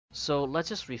So let's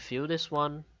just refuel this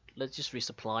one. Let's just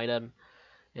resupply them,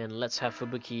 and let's have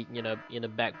Fubuki, in the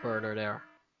back burner there.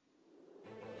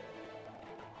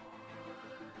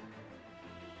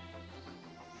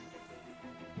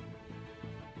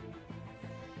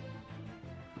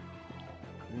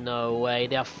 No way,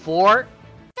 there are 4?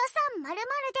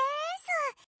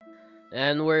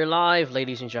 And we're live,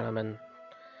 ladies and gentlemen.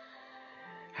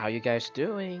 How you guys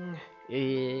doing?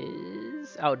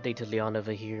 Is Outdated Leon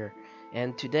over here.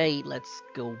 And today, let's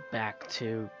go back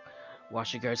to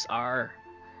Warship R.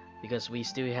 Because we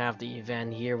still have the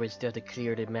event here, we still have to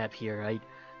clear the map here, right?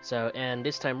 So, and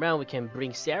this time around we can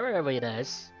bring Sarah with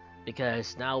us.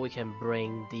 Because now we can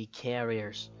bring the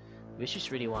carriers, which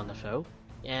is really wonderful.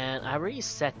 And I already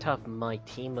set up my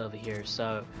team over here,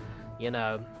 so,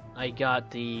 I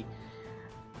got the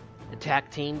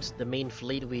attack teams, the main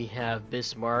fleet. We have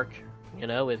Bismarck,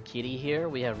 with Kitty here.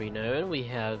 We have Renown, we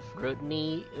have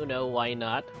Rodney, why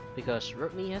not? Because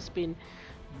Rodney has been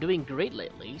doing great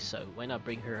lately, so why not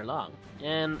bring her along?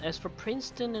 And as for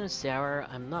Princeton and Sarah,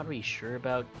 I'm not really sure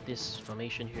about this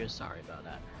formation here, sorry about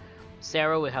that.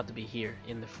 Sarah will have to be here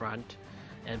in the front,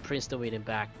 and Princeton waiting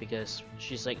back because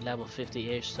she's like level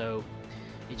 50-ish, so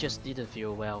it just didn't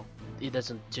feel well. It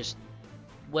doesn't just,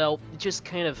 well, it just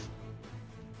kind of,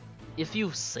 it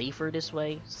feels safer this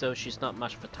way, so she's not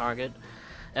much of a target.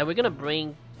 And we're gonna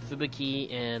bring Fubuki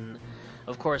and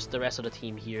of course the rest of the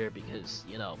team here because,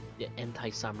 the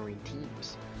anti-submarine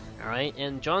teams. Alright,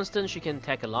 and Johnston she can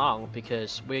tag along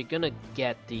because we're gonna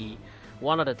get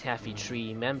one of the Taffy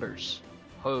Tree members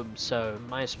home, so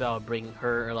might as well bring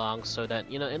her along so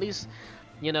that, at least,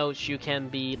 she can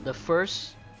be the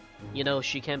first,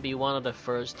 she can be one of the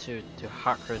first to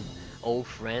hug her old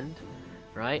friend.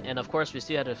 Right, and of course we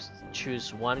still have to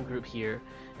choose one group here,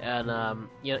 and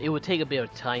it would take a bit of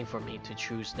time for me to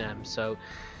choose them, so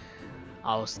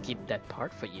I'll skip that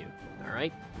part for you. All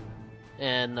right,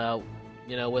 and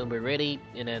when we're ready,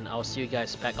 and then I'll see you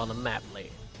guys back on the map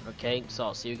later. Okay, so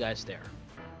I'll see you guys there.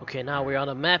 Okay, now we're on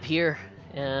the map here,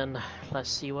 and let's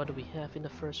see what do we have in the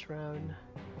first round.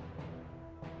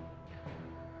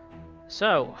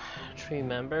 So 3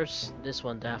 members. This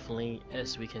one definitely,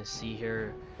 as we can see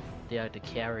here, they are the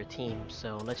carrier team,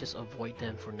 so let's just avoid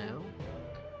them for now.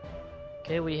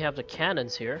 Okay, we have the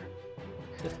cannons here.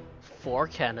 4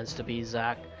 cannons to be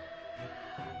exact.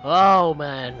 Oh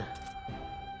man.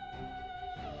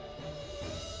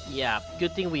 Yeah,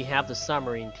 good thing we have the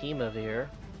submarine team over here.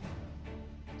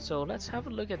 So let's have a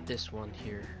look at this one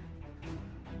here.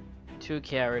 2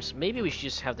 carriers. Maybe we should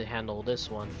just have to handle this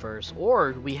one first,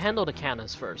 or we handle the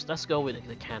cannons first. Let's go with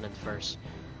the cannon first.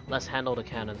 Let's handle the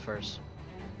cannon first.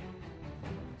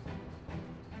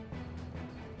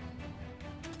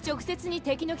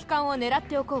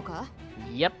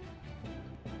 Yep.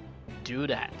 Do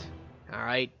that.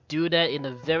 Alright, do that in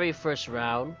the very first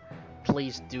round.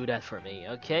 Please do that for me,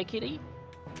 okay, Kitty?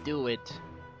 Do it.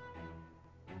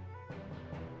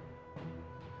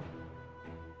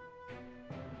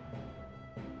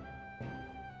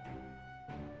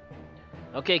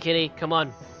 Okay, Kitty, come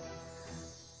on.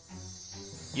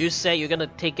 You say you're gonna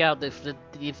take out the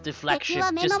flagship.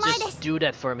 Just do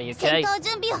that for me, okay?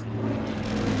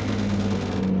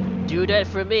 Do that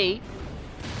for me.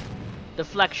 The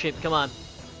flagship, come on.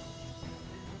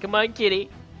 Come on, Kitty.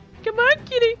 Come on,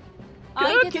 Kitty. Come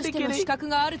on, Kitty, Kitty.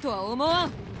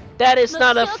 That is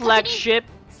not a flagship.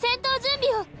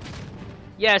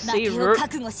 Yeah, see,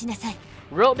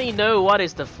 wrote me know what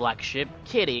is the flagship.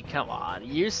 Kitty, come on.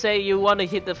 You say you want to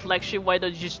hit the flagship, why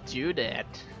don't you just do that?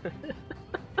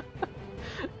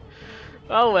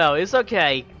 Oh well, it's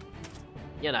okay.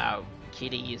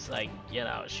 Kitty is like,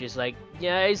 she's like,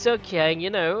 yeah, it's okay,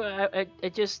 I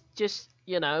just,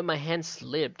 my hand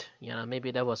slipped,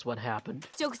 maybe that was what happened.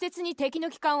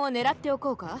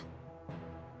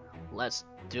 Let's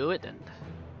do it then.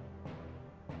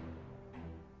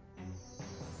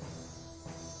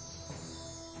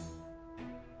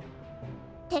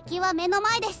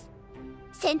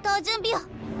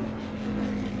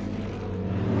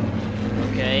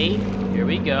 Okay, here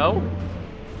we go.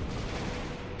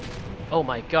 Oh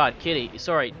my god, Kitty,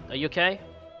 sorry, are you okay?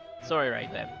 Sorry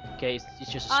right there. Okay, it's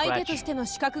just a scratch.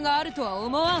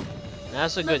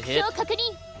 That's a good hit.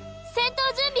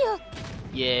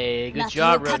 Yay, good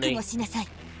job, Rodney.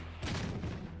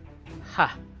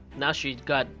 Ha! Now she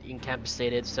got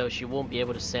incapacitated, so she won't be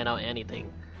able to send out anything.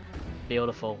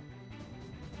 Beautiful.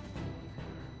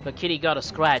 But Kitty got a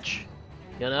scratch.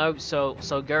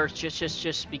 So girls,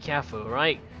 just be careful,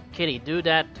 right? Kitty, do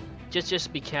that.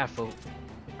 Just be careful.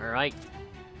 Alright.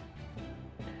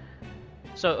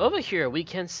 So over here we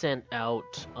can send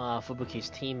out Fubuki's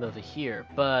team over here,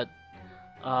 but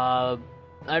Uh,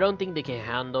 I don't think they can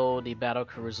handle the battle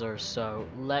cruiser, so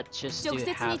let's just do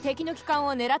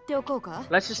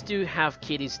have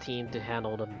Kitty's team to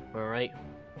handle them, alright?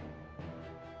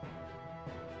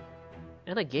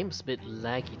 And the game's a bit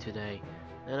laggy today.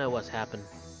 I don't know what's happened.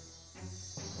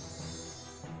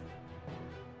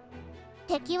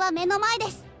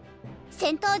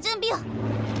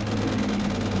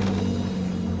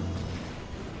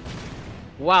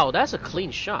 Wow, that's a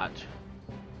clean shot.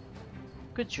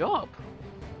 Good job.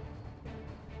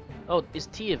 Oh, it's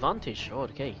T advantage. Oh,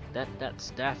 okay,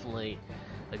 that's definitely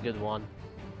a good one.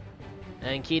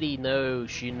 And Kitty knows,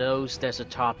 she knows there's a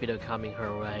torpedo coming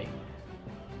her way.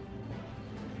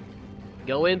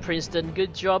 Go in, Princeton.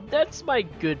 Good job. That's my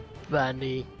good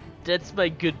bunny. That's my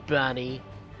good bunny.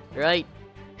 Right?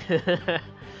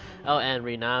 Oh, and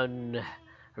Renown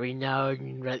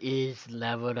is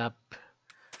leveled up.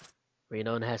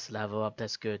 Renown has leveled up.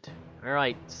 That's good.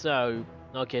 Alright, so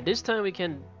okay, this time we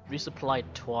can resupply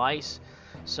twice.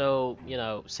 So, you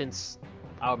know, since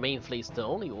our main fleet's the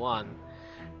only one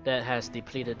that has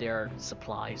depleted their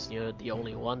supplies, you know, the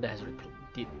only one that has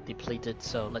depleted,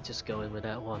 so let's just go in with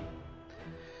that one.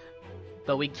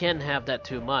 But we can't have that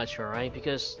too much, alright?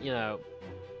 Because, you know,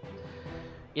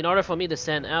 in order for me to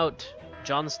send out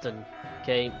Johnston,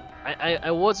 okay, I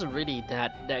wasn't really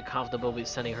that comfortable with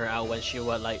sending her out when she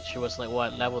was like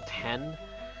what, level 10?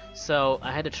 So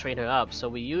I had to train her up, so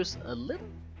we used a little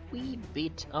wee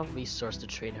bit of resource to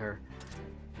train her.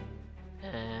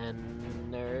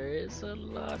 And there is a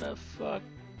lot of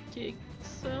fucking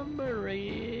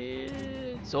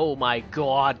submarines. Oh my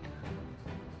god!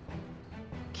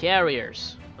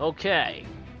 Carriers. Okay.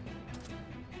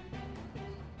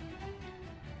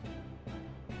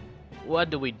 What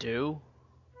do we do?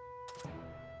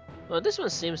 Well, this one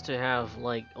seems to have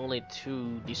like only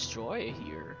 2 destroyer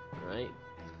here, right?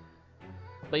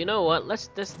 But you know what? Let's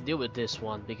deal with this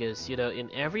one, because you know,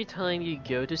 in every time you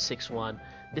go to 6-1,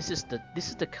 this is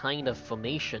the kind of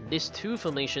formation. These 2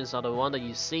 formations are the one that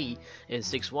you see in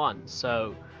 6-1.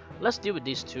 So let's deal with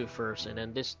these 2 first, and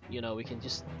then this, you know, we can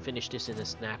just finish this in a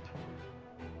snap.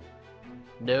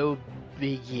 No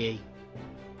biggie.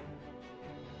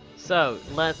 So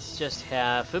let's just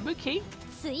have Fubuki.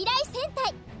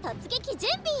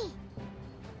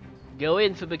 Go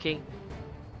in, Fubuki.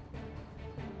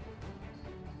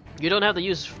 You don't have to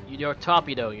use your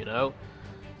torpedo, you know.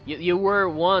 You were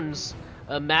once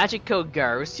a magical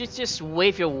ghost. You just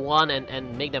wave your wand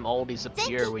and make them all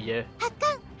disappear, will you?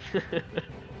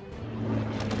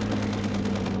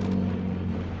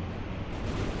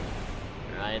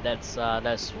 Alright, that's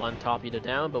 1 torpedo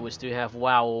down, but we still have,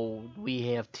 wow, we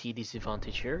have T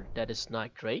disadvantage here. That is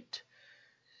not great.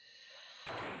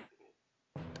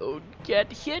 Don't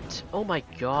get hit! Oh my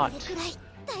god.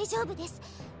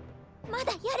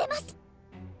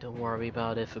 Don't worry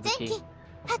about it, Fubuki.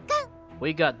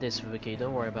 We got this, Fubuki.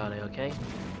 Don't worry about it, okay?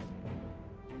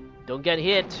 Don't get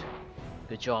hit.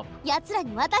 Good job.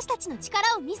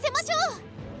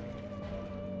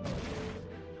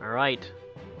 Alright.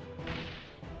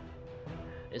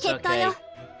 It's okay.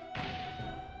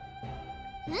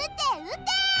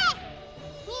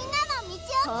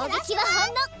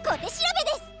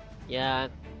 Yeah,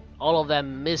 all of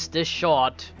them missed this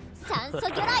shot.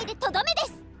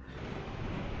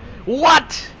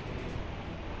 What?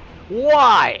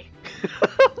 Why?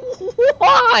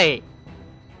 Why?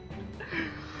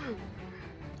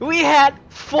 We had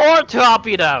 4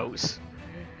 torpedoes.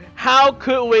 How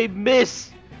could we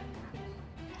miss?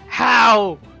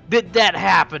 How did that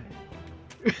happen?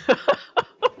 Oh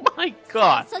my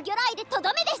god.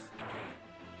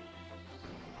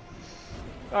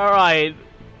 Alright.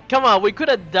 Come on, we could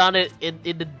have done it in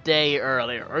the day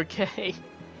earlier, okay?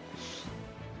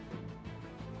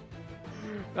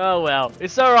 Oh well,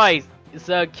 it's alright. It's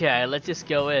okay, let's just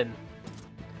go in.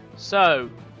 So,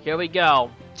 here we go.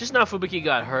 Just now Fubuki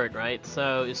got hurt, right?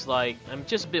 So it's like, I'm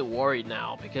just a bit worried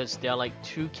now because there are like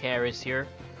 2 carries here.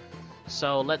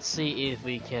 So let's see if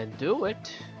we can do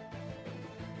it.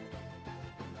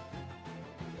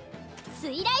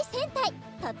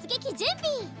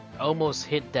 Almost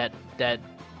hit that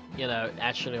you know,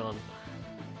 actually on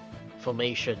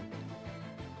formation.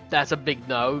 That's a big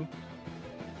no.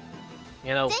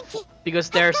 You know, because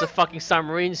there's a fucking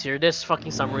submarines here. There's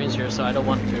fucking submarines here, so I don't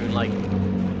want to like,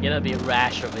 you know, be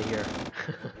rash over here.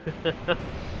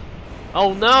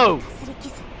 Oh no!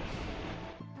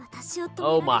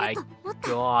 Oh my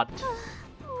god.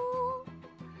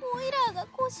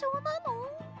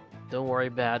 Don't worry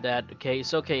about that. Okay,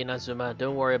 it's okay, Inazuma.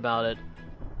 Don't worry about it.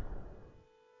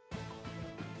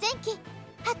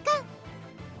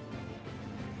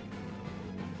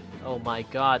 Oh my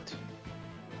god.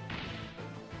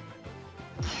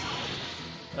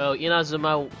 Oh,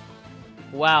 Inazuma.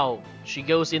 Wow, she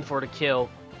goes in for the kill.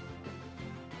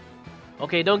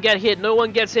 Okay, don't get hit. No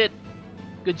one gets hit.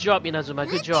 Good job, Inazuma.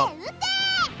 Good job.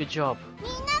 Good job.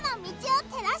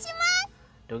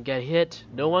 Don't get hit.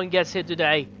 No one gets hit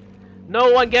today.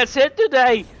 No one gets hit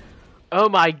today. Oh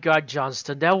my god,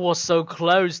 Johnston. That was so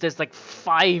close. There's like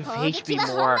 5 HP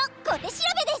more.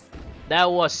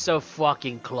 That was so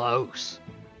fucking close.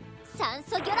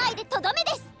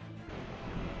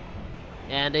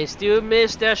 And they still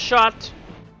missed their shot.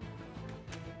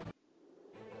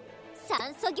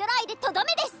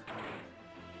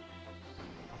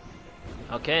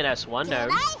 Okay, that's one down.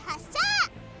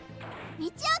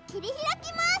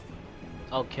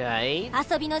 Okay.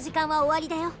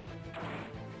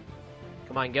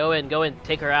 Come on, go in,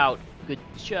 take her out. Good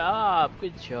job,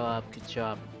 good job, good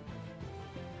job.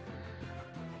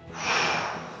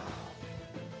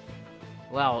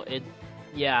 Well,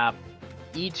 yeah,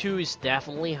 E-2 is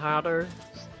definitely harder,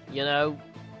 you know.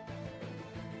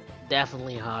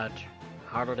 Definitely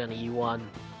harder than E-1.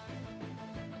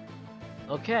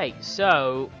 Okay,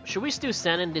 so should we still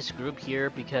send in this group here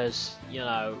because, you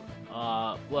know,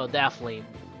 well, definitely.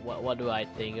 What do I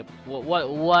think?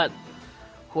 What?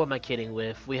 Who am I kidding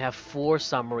with? We have 4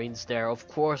 submarines there. Of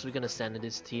course, we're gonna send in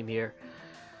this team here.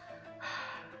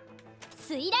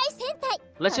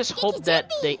 Let's just hope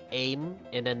that they aim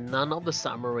and then none of the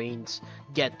submarines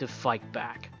get to fight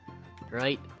back,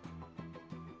 right?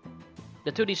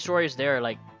 The 2 destroyers there,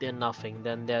 like, they're nothing.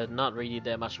 Then they're not really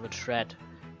that much of a threat.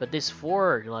 But this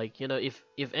 4, like, you know, if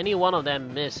any one of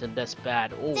them miss, and that's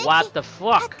bad. Oh, what the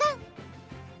fuck?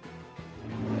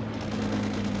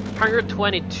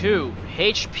 122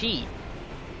 HP.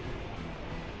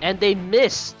 And they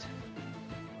missed.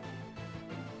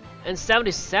 And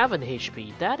 77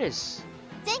 HP. That is...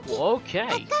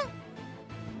 okay.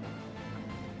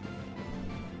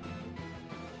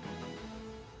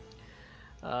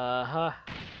 Uh-huh.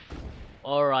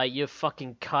 Alright, you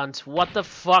fucking cunt. What the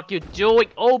fuck you doing?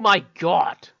 Oh my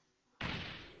god!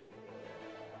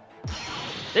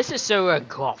 This is so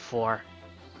uncalled for.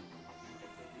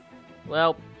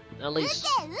 Well, at least...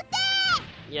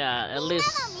 yeah, at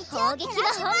least...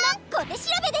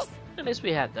 at least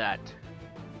we had that.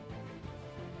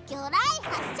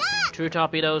 2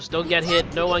 torpedoes, don't get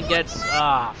hit, no one gets...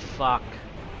 ah, fuck.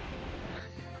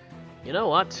 You know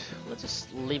what? Let's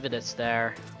just leave it as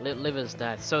there. Leave it as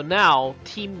that. So now,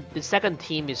 the second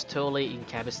team is totally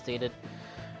incapacitated.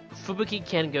 Fubuki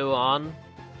can't go on.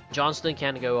 Johnston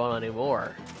can't go on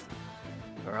anymore.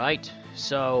 Alright,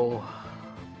 so...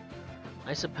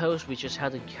 I suppose we just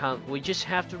have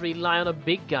to rely on the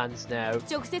big guns now.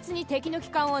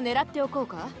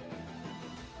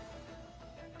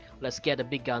 Let's get the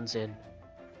big guns in.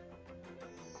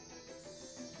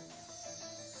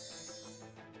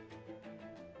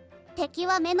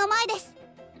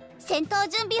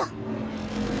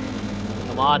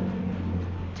 Come on,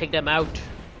 take them out.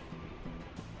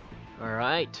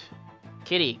 Alright.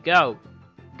 Kitty, go.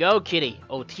 Go, Kitty.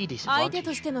 Oh, T disadvantage.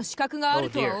 Oh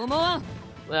dear.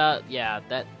 Well, yeah,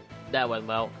 that went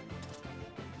well.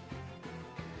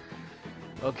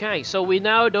 Okay, so we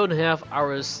now don't have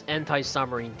our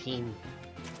anti-submarine team.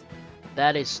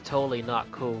 That is totally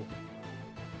not cool.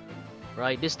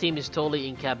 Right, this team is totally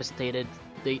incapacitated.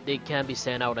 They can't be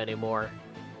sent out anymore.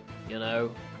 You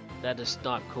know, that is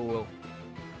not cool.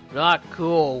 Not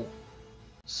cool.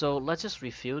 So let's just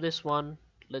refuel this one.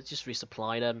 Let's just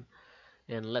resupply them,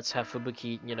 and let's have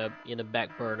Fubuki, you know, in the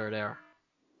back burner there.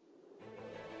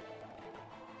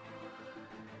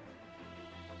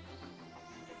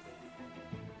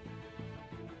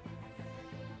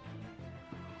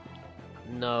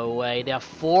 No way, there are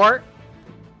 4?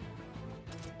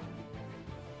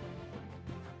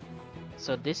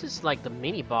 So this is like the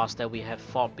mini boss that we have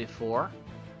fought before.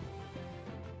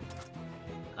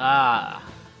 Ah,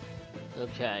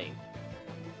 okay.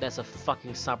 That's a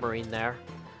fucking submarine there.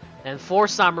 And 4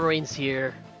 submarines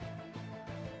here.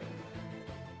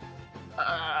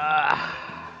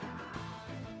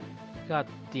 God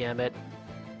damn it.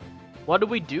 What do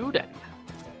we do then?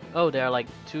 Oh, there are like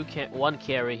 1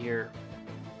 carry here.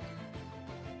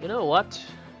 You know what?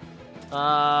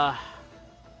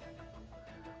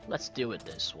 Let's deal with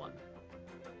this one.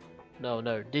 No,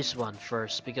 this one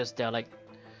first, because they're like,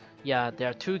 yeah, there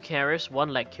are 2 carriers, 1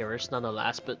 leg carriers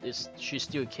nonetheless, but she's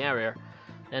still a carrier,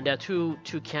 and there are two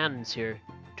cannons here,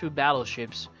 2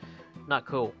 battleships. Not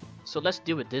cool. So let's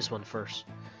deal with this one first.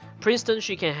 Princeton,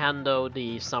 she can handle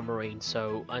the submarine,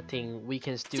 so I think we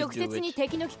can still do it.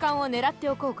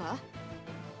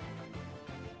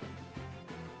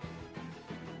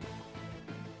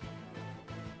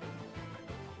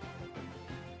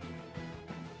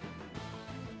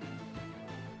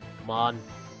 Come on.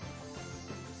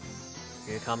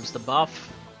 Here comes the buff.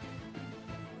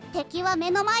 敵は目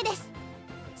の前です。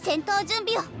戦闘準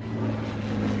備を。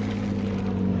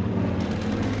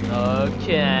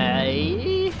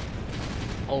Okay.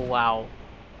 Oh wow.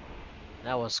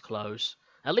 That was close.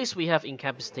 At least we have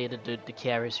incapacitated the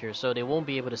carriers here, so they won't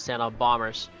be able to send out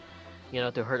bombers, you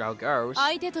know, to hurt our girls.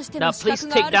 Now please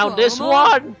take down this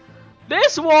one!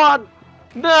 This one!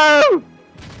 No!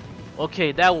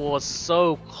 Okay, that was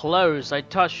so close. I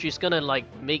thought she's gonna like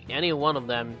make any one of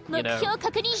them, you know,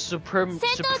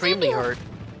 supremely hurt.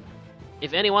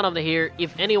 If any one of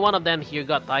them here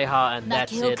got Daiha and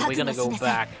that's it, we're gonna go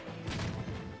back.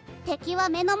 敵は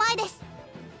目の前です。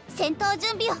戦闘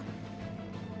準備を。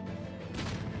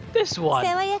 This one.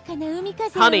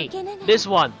 Honey, this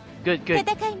one. Good, good.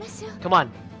 Come on.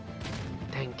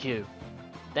 Thank you.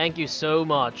 Thank you so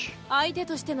much.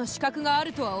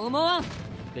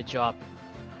 Good job.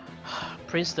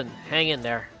 Princeton, hang in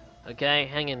there. Okay,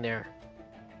 hang in there.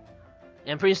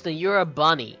 And Princeton, you're a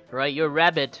bunny, right? You're a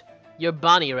rabbit. You're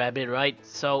bunny rabbit, right?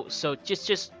 So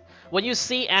just when you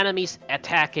see enemies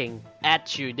attacking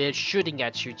at you, they're shooting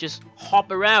at you, just hop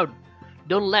around.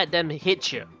 Don't let them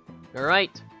hit you.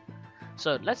 Alright?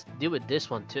 So let's deal with this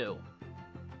one too.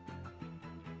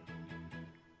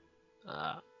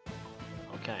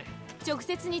 Okay.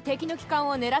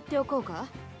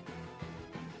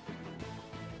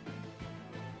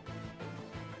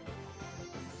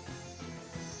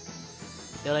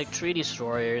 They're like 3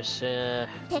 destroyers, not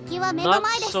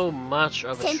so much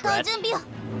of a threat.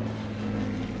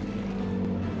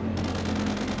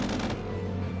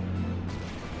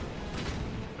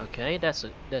 Okay, that's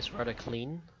rather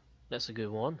clean. That's a good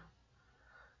one.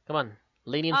 Come on,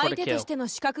 lean in for the kill.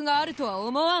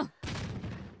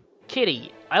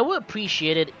 Kitty, I would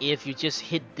appreciate it if you just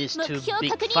hit these 2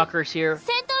 big fuckers here.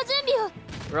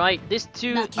 Right, these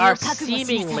 2 are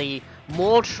seemingly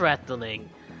more threatening.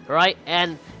 Right,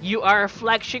 and you are a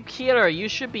flagship killer. You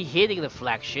should be hitting the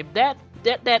flagship. That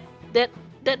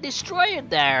destroyer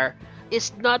there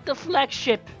is not the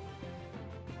flagship.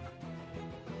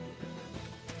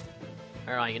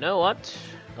 Alright, you know what?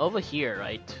 Over here,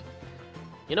 right?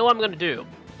 You know what I'm gonna do?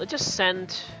 Let's just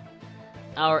send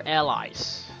our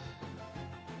allies.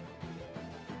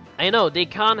 I know they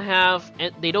don't have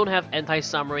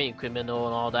anti-submarine equipment and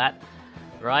all that,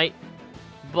 right?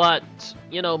 But,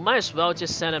 you know, might as well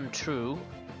just send them through.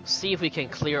 See if we can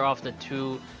clear off the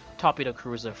 2 torpedo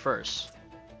cruiser first.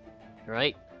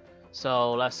 Right?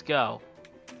 So, let's go.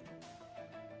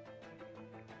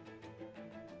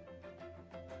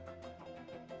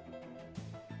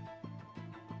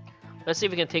 Let's see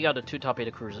if we can take out the 2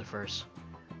 torpedo cruiser first.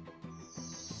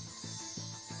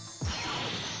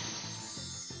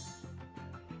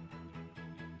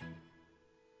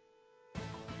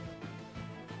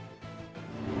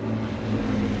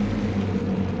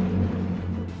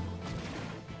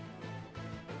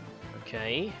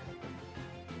 Okay.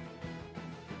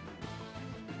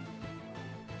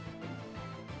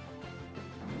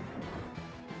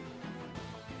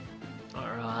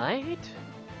 Alright.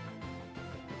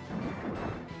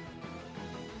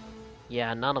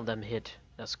 Yeah, none of them hit.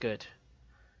 That's good.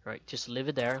 Right, just leave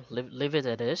it there. Leave it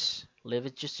as it is. Leave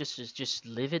it just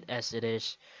leave it as it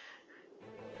is.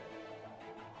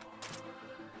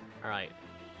 Alright.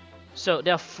 So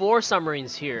there are 4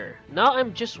 submarines here. Now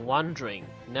I'm just wondering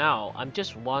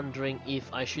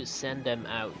if I should send them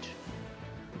out.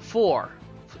 4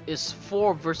 is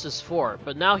 4 versus 4,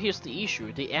 but now here's the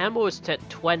issue. The ammo is at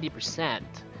 20%.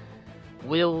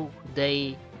 Will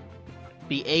they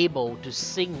be able to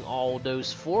sink all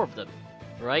those 4 of them,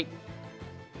 right?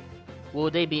 Will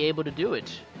they be able to do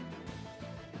it?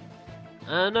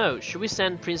 I don't know. Should we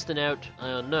send Princeton out? I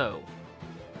don't know.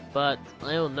 But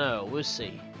I don't know. We'll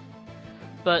see.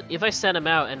 But if I send him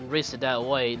out and risk it that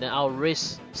way, then I'll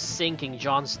risk sinking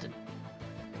Johnston.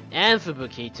 And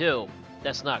Fubuki too.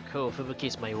 That's not cool.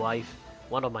 Fubuki's my wife.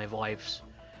 One of my wives.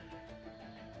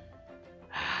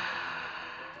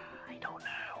 I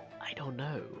don't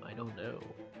know.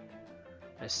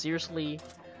 I seriously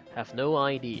have no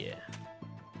idea.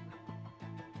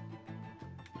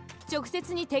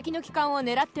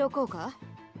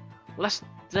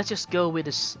 Let's just go with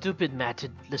the stupid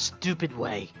method, the stupid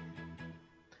way.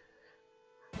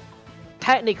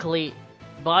 Technically,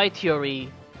 by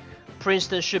theory,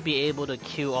 Princeton should be able to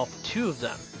kill off 2 of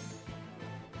them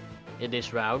in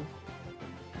this round.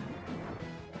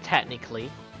 Technically,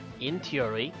 in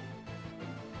theory.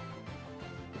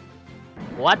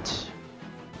 What?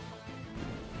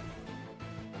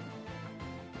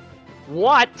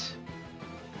 What?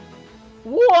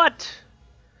 What?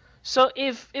 So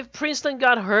if Princeton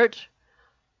got hurt,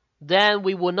 then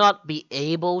we will not be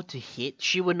able to hit.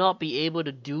 She will not be able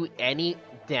to do any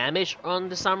damage on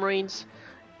the submarines.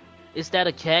 Is that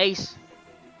the case?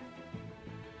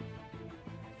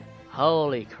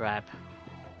 Holy crap.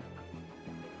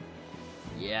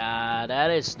 Yeah,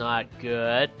 that is not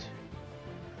good.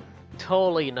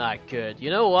 Totally not good. You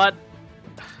know what?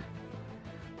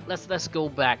 Let's go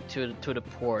back to the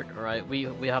port, alright?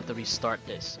 We have to restart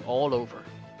this all over.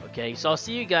 Okay, so I'll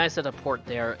see you guys at the port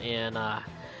there, and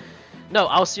no,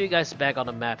 I'll see you guys back on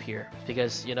the map here,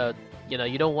 because you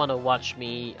don't want to watch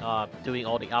me doing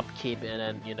all the upkeep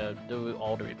and then do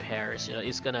all the repairs.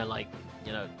 It's gonna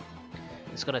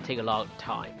it's gonna take a lot of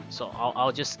time. So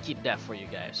I'll just keep that for you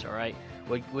guys. All right,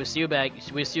 we'll see you back.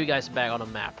 We'll see you guys back on the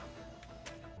map.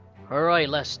 All right,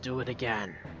 let's do it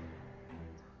again.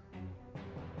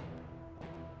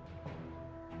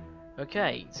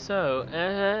 Okay, so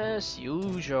as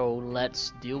usual,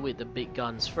 let's deal with the big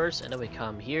guns first, and then we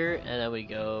come here, and then we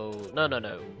go... No.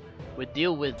 We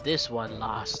deal with this one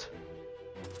last.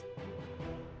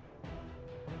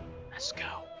 Let's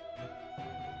go.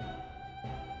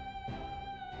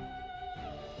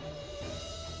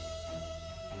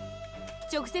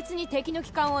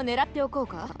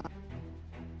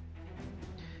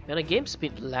 And the game's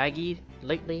been laggy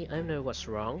lately. I don't know what's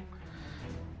wrong.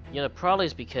 Probably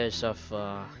it's because of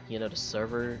the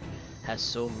server has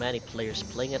so many players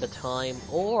playing at a time,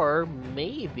 or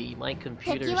maybe my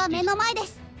computer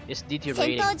is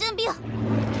deteriorating.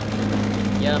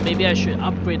 Yeah, maybe I should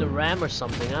upgrade the RAM or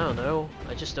something. I don't know.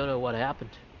 I just don't know what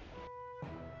happened.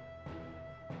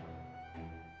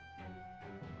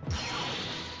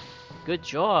 Good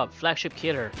job, flagship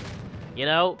killer.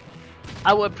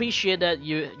 I would appreciate that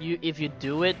if you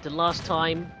do it the last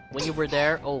time when you were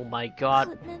there. Oh my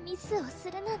god.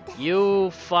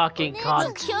 You fucking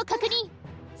cunt.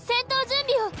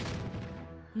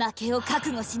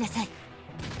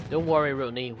 Don't worry,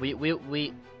 Rodney.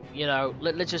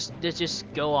 Let's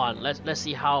just go on. Let's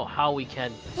see how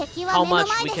much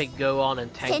we can go on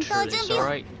and tank through this,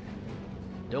 alright?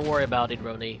 Don't worry about it,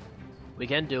 Rodney. We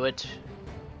can do it.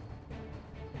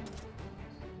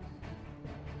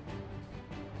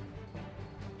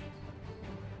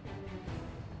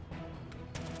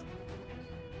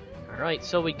 Alright,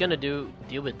 so we're gonna deal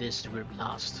with this group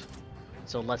last.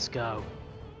 So let's go.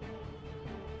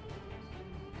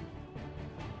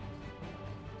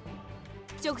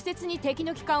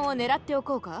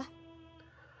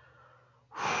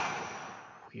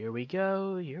 Here we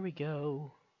go, here we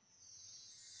go.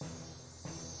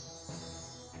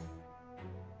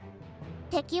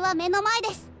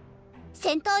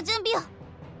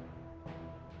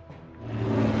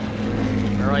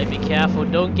 Alright, be careful,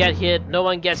 don't get hit, no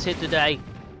one gets hit today.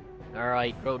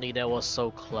 Alright, Rodney, that was so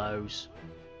close.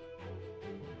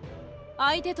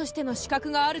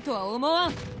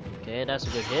 Okay, that's a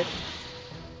good hit.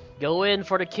 Go in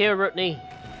for the kill, Rodney.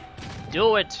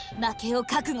 Do it!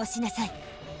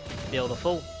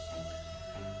 Beautiful.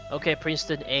 Okay,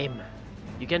 Princeton, aim.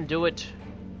 You can do it.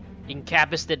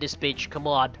 Incapacitate this bitch, come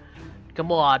on.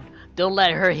 Come on, don't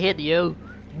let her hit you.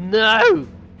 No!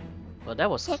 Well,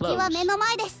 that was close.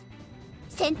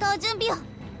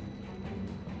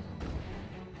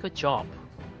 Good job.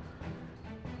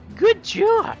 Good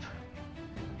job!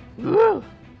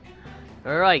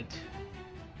 Alright.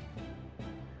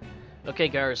 Okay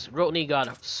guys, Rodney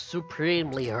got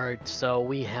supremely hurt, so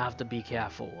we have to be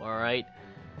careful, alright?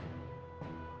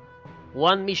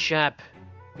 One mishap,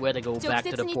 we had to go back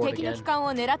to the port again.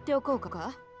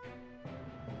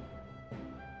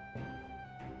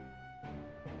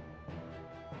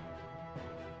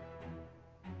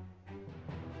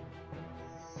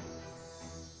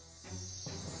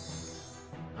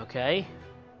 Okay.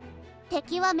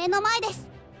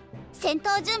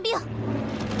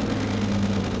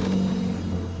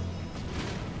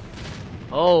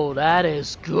 Oh, that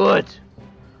is good.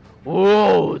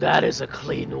 Whoa, that is a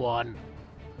clean one.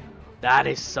 That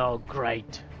is so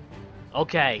great.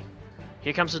 Okay,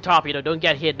 here comes the torpedo. Don't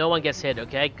get hit. No one gets hit.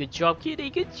 Okay, good job, kitty.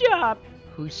 Good job.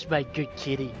 Who's my good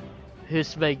kitty?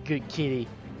 Who's my good kitty?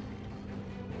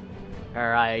 All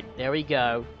right, there we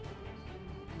go.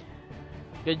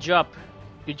 Good job.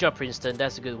 Good job, Princeton.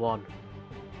 That's a good one.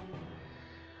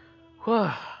 Whew.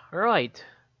 Alright.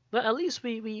 But at least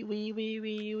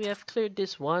we have cleared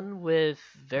this one with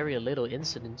very little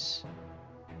incidents.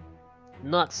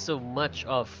 Not so much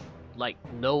of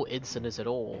no incidents at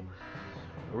all.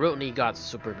 Rodney got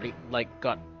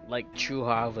got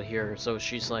Chuha over here, so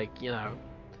she's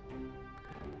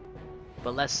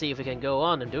But let's see if we can go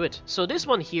on and do it. So this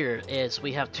one here is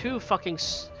we have two fucking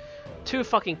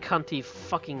cunty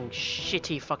fucking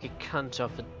shitty fucking cunt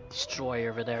of destroyer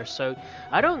over there. So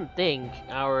I don't think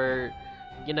our,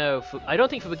 I don't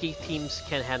think Fubuki teams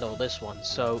can handle this one.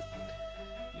 So,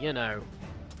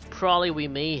 probably we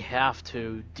may have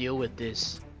to deal with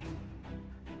this.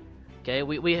 Okay,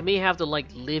 we may have to like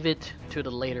leave it to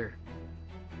the later.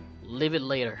 Leave it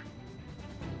later.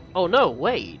 Oh no,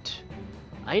 wait.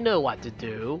 I know what to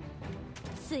do.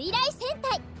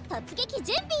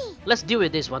 Let's deal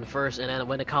with this one first, and then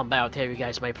when I come back, I'll tell you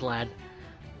guys my plan.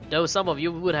 Though some of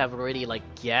you would have already like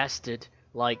guessed it,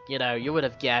 like you would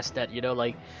have guessed that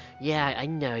like, yeah, I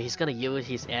know he's gonna use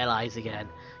his allies again.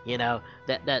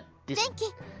 That this,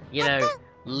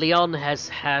 Leon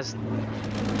has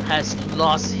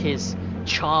lost his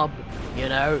charm.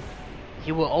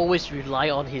 He will always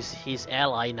rely on his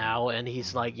ally now, and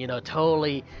he's like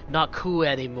totally not cool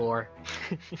anymore.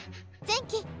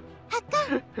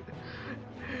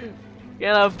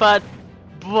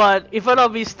 But if I'm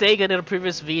not mistaken, in the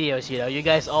previous videos, you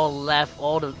guys all left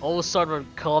all sort of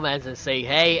comments and say,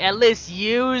 hey, at least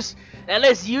use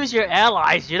your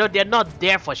allies. They're not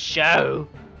there for show.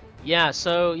 Yeah,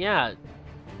 so yeah,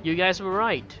 you guys were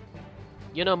right.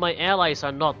 My allies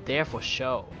are not there for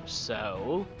show.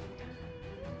 So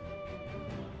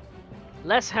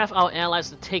let's have our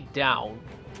allies to take down.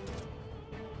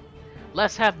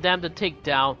 Let's have them to take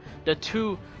down the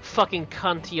two fucking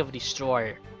cunty of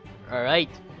destroyer. Alright,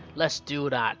 let's do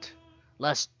that.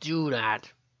 Let's do that.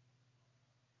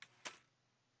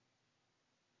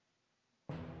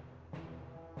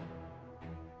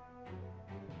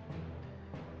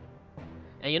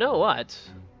 And you know what?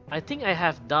 I think I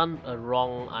have done a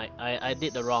wrong. I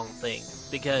did the wrong thing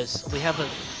because we have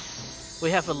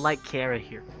a light carrier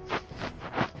here.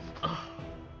 Oh,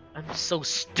 I'm so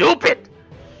stupid.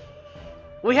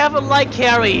 We have a light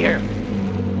carrier here.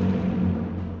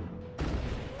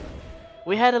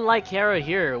 We had a light carrier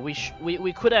here. We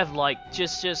could have like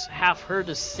just have her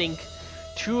to sink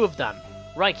two of them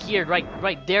right here,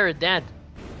 right there, then.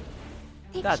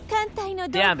 God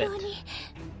damn it!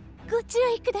 God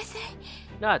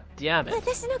damn it!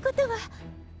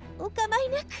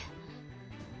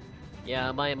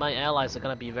 Yeah, my allies are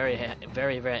gonna be very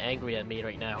angry at me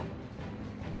right now.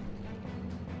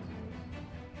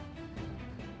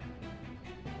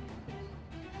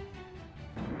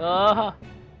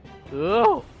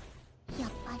 Oh!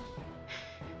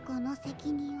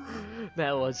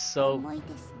 That was so.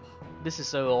 This is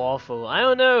so awful. I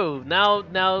don't know. Now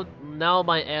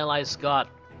my allies got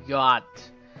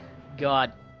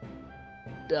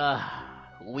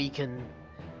weakened,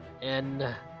 and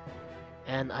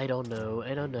I don't know.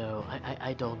 I don't know.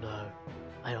 I don't know.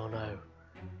 I don't know.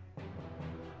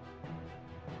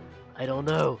 I don't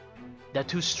know. They're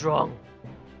too strong.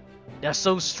 They're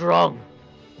so strong.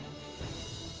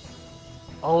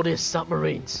 All these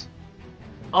submarines.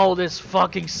 All these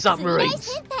fucking submarines.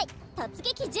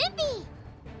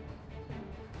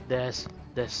 There's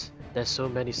so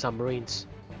many submarines.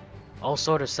 All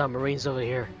sort of submarines over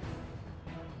here.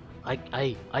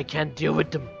 I can't deal with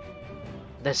them.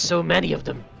 There's so many of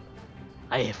them.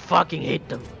 I fucking hate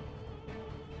them.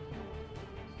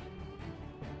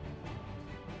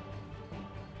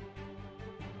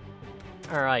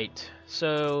 Alright,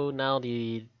 so now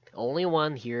the only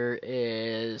one here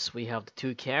is we have the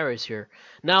two carriers here.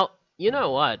 Now, you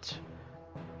know what?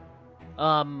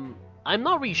 I'm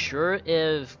not really sure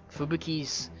if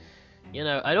Fubuki's,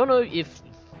 I don't know if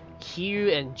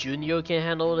Kiryu and Junyo can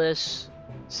handle this.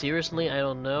 Seriously, I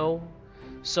don't know.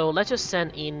 So let's just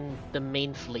send in the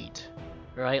main fleet.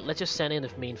 Alright, let's just send in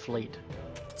the main fleet.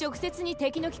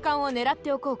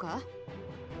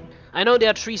 I know there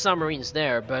are 3 submarines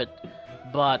there,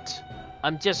 but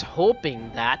I'm just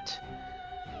hoping that,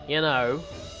 I'm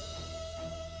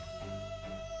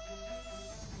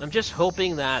just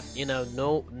hoping that,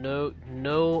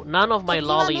 none of my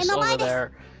lollies over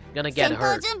there gonna get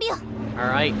hurt.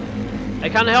 Alright? I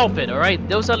can't help it, alright?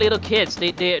 Those are little kids.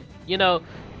 They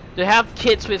have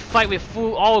kids fight with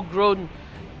full all grown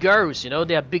girls,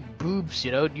 they have big boobs,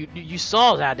 you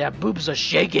saw that, their boobs are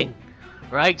shaking.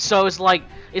 Right? So it's like,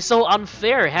 it's so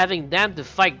unfair having them to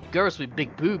fight girls with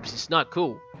big boobs. It's not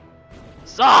cool.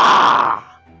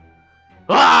 Ah!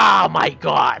 Oh my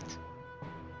god!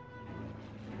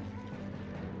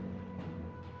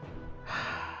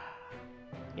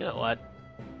 You know what?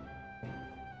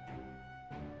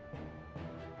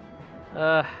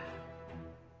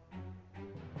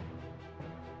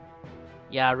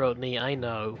 Yeah, Rodney, I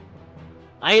know.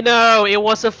 I know! It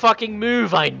was a fucking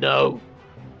move, I know!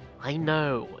 I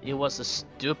know, it was a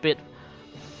stupid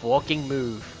fucking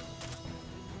move.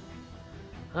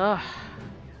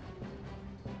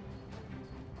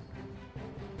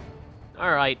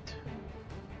 Alright.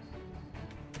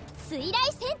 水雷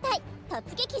戦隊突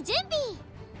撃準備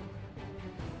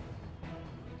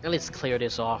Let's clear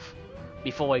this off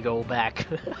before I go back.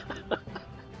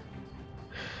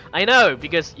 I know,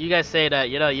 because you guys say that,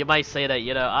 you might say that,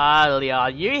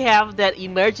 Leon, you have that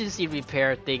emergency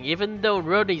repair thing, even though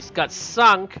Rodney's got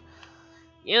sunk,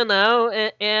 and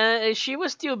she will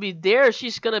still be there,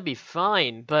 she's gonna be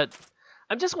fine, but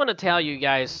I just want to tell you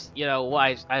guys,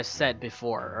 what I said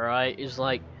before, alright, is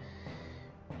like,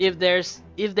 if there's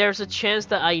a chance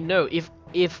that I know,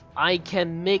 if I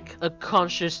can make a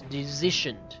conscious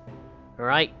decision,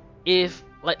 alright, if,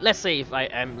 like, let's say if I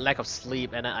am lack of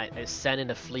sleep and I sent in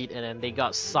the fleet and then they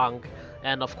got sunk,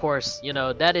 and of course,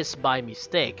 that is by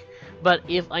mistake. But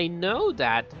if I know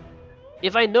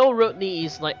Rodney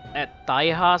is like at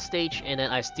Taiha stage and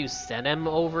then I still send him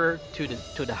over to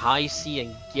the high sea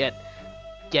and get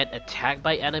attacked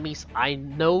by enemies, I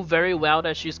know very well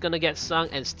that she's gonna get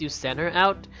sunk and still send her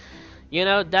out.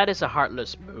 That is a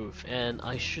heartless move, and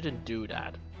I shouldn't do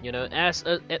that.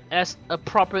 As a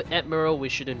proper admiral, we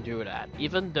shouldn't do that.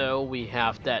 Even though we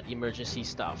have that emergency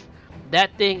stuff,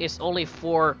 that thing is only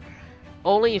for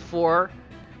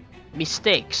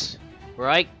mistakes,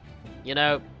 right?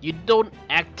 You don't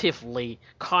actively,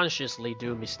 consciously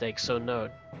do mistakes, so no,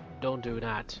 don't do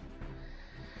that.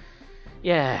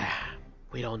 Yeah,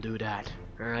 we don't do that.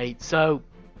 All right, so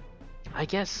I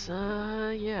guess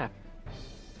yeah,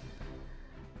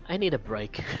 I need a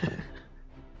break.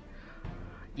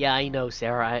 Yeah, I know,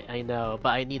 Sarah, I know, but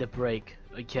I need a break.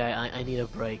 Okay, I need a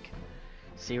break.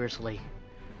 Seriously.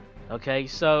 Okay,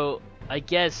 so I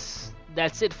guess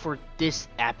that's it for this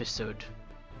episode.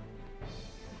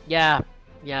 Yeah,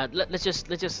 let's just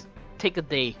take a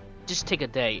day. Just take a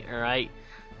day, alright?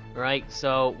 Alright,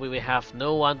 so we will have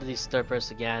no one to disturb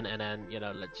us again, and then,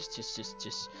 let's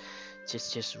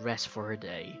just rest for a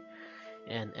day.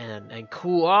 And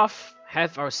cool off,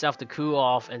 have ourselves to cool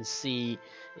off and see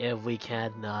if we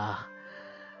can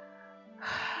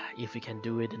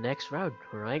do it the next round.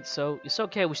 All right, so it's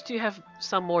okay, we still have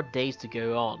some more days to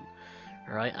go on.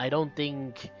 All right, I don't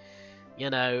think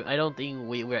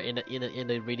we're in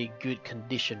a really good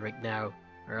condition right now.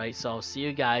 All right, so I'll see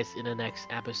you guys in the next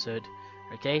episode.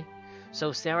 Okay,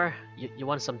 so Sarah, you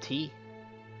want some tea?